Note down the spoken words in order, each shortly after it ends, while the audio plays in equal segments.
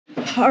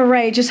All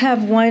right, just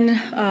have one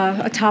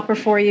a topper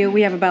for you.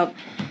 We have about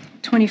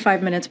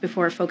 25 minutes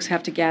before folks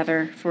have to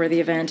gather for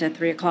the event at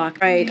 3 o'clock.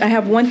 Right, I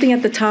have one thing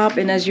at the top,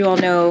 and as you all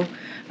know,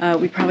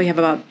 we probably have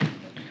about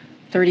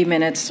 30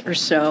 minutes or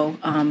so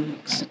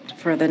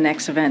for the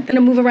next event. I'm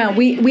going to move around.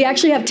 We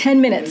actually have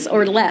 10 minutes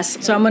or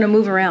less, so I'm going to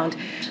move around.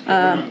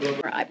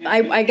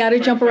 I got to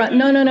jump around.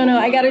 No.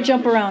 I got to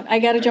jump around.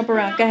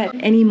 Go ahead.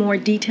 Any more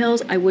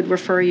details, I would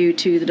refer you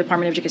to the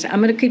Department of Education.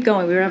 I'm going to keep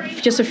going. We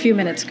have just a few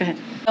minutes. Go ahead.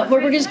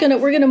 We're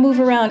going to move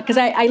around because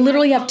I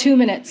literally have 2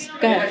 minutes.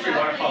 Go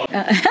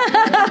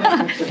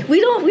ahead. We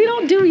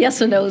don't do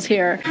yes or no's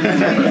here.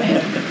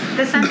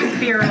 The Census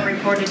Bureau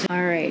reported.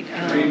 All right.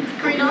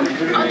 Karine, on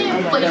the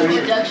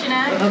Inflation Reduction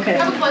Act, okay.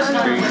 I have a question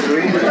on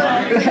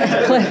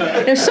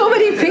There's so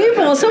many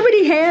people, so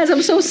many hands.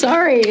 I'm so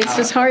sorry. It's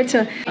just hard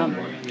to.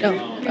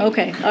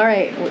 Okay. All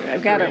right.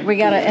 We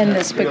gotta end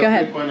this. But go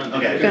ahead.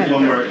 Okay. Go ahead.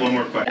 One more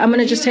question. I'm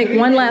gonna just take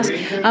one last.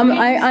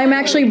 I'm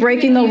actually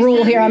breaking the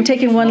rule here. I'm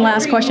taking one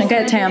last question. Go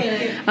ahead, Tam.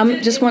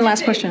 Just one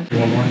last question.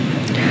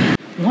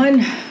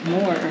 One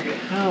more.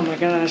 Oh my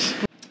gosh.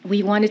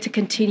 We wanted to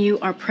continue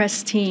our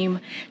press team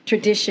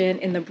tradition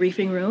in the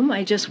briefing room.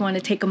 I just want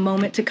to take a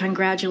moment to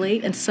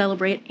congratulate and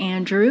celebrate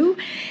Andrew.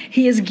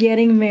 He is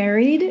getting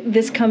married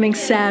this coming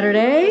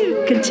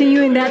Saturday.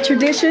 Continuing that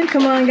tradition.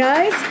 Come on,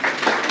 guys.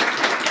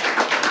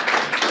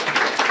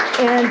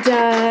 And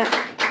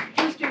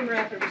Who's doing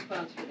rapid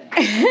response for that?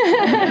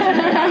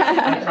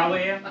 I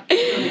probably am.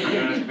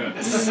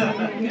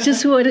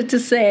 just wanted to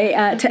say,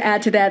 to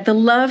add to that, the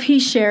love he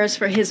shares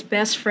for his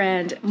best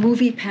friend,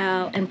 movie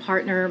pal, and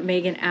partner,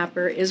 Megan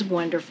Apper, is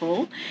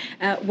wonderful.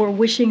 We're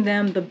wishing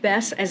them the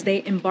best as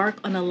they embark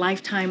on a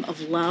lifetime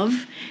of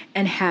love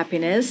and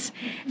happiness.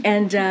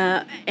 And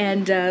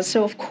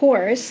so, of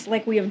course,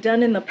 like we have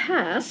done in the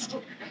past,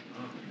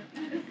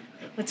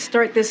 let's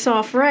start this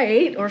off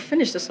right, or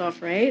finish this off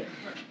right.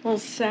 Little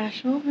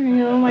satchel, there you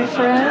go, my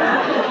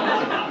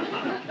friend.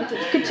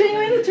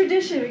 Continuing the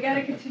tradition. We got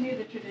to continue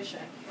the tradition.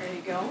 There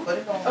you go.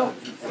 Oh,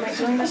 am I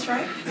doing this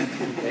right?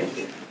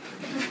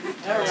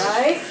 All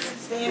right.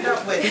 Stand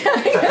up with it.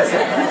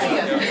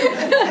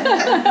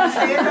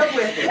 Stand up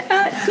with it.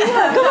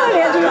 Come on,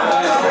 Andrew.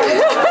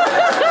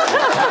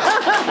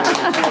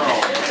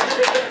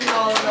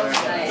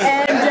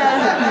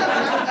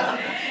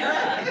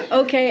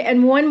 Okay,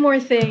 and one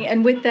more thing,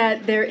 and with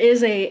that, there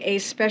is a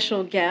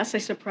special guest, a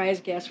surprise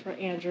guest for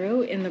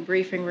Andrew in the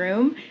briefing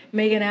room.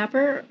 Megan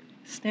Apper,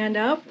 stand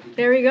up.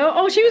 There we go.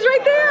 Oh, she was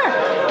right there.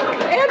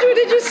 Andrew,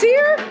 did you see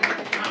her?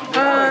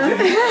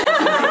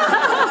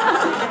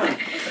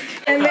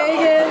 And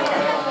Megan,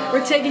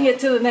 we're taking it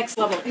to the next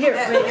level. Here,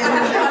 Megan.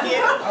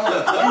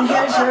 And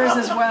here's yours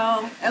as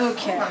well.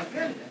 Okay.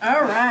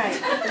 All right.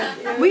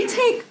 We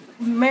take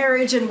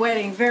marriage and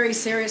wedding very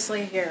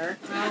seriously here.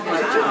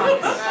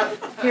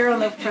 Here on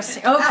the press.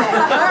 Okay. All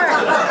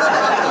right.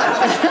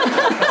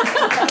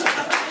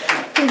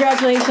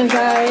 Congratulations,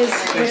 guys.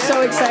 We're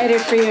so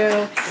excited for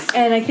you.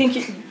 And I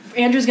think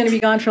Andrew's going to be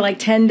gone for like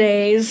 10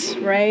 days,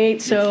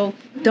 right? So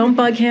don't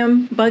bug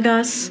him, bug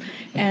us.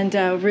 And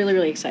really,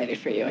 really excited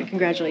for you. And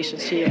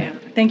congratulations to you,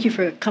 Amber. Thank you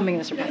for coming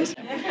to surprise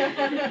him.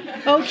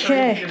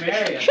 Okay.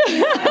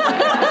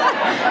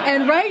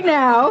 And right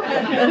now,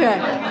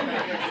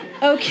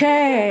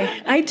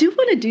 okay. I do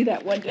want to do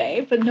that one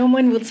day, but no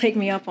one will take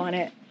me up on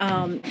it.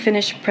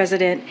 Finnish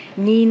President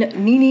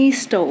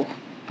Niinisto.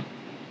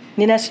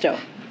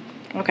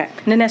 Okay,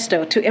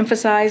 Niinisto, to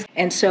emphasize.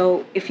 And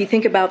so if you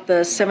think about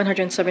the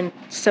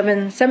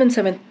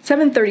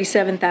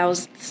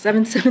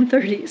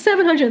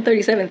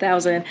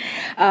 737,000,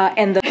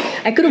 and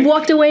I could have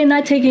walked away and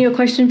not taken your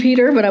question,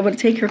 Peter, but I would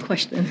take your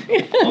question.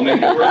 I'll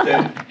make it worth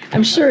it.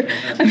 I'm sure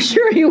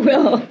you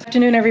will. Good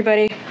afternoon,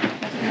 everybody.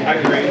 Hi,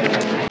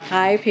 Karine.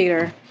 Hi,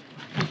 Peter.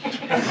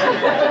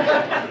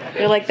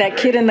 You're like that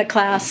kid in the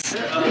class.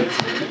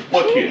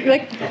 What kid?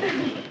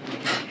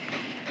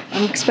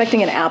 I'm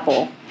expecting an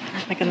apple.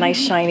 Like a nice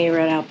shiny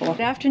red apple.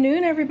 Good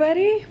afternoon,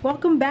 everybody.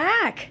 Welcome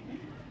back.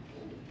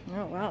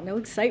 Oh, wow, no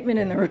excitement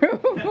in the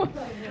room.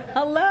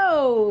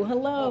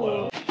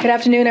 Hello. Good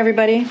afternoon,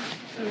 everybody.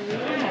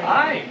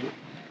 Hi.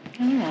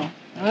 Oh,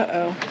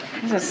 uh-oh.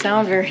 Doesn't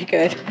sound very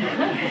good.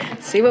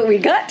 See what we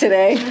got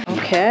today.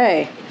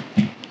 Okay.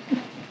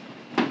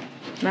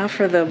 Now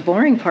for the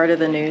boring part of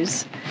the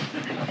news.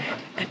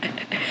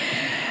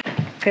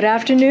 Good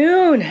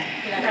afternoon.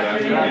 Good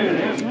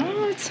afternoon.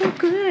 Oh, it's so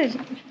good.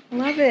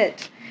 Love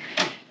it.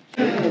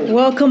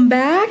 Welcome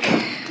back.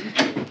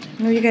 I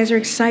know you guys are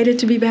excited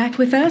to be back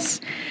with us.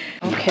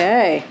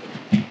 Okay.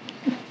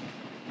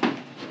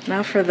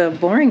 Now for the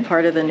boring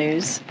part of the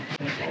news.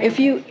 If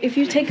you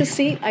take a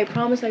seat, I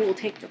promise I will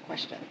take your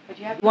question. But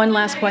you have one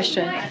last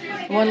question.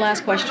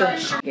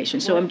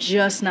 So I'm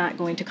just not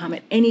going to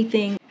comment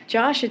anything.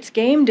 Josh, it's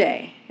game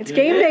day. It's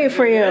game day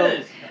for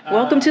you.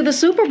 Welcome to the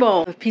Super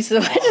Bowl. Pieces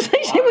of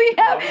legislation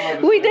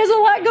there's a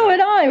lot going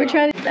on.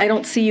 I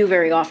don't see you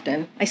very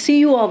often. I see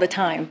you all the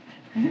time.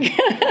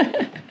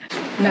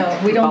 No,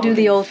 we don't do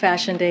the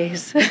old-fashioned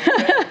days.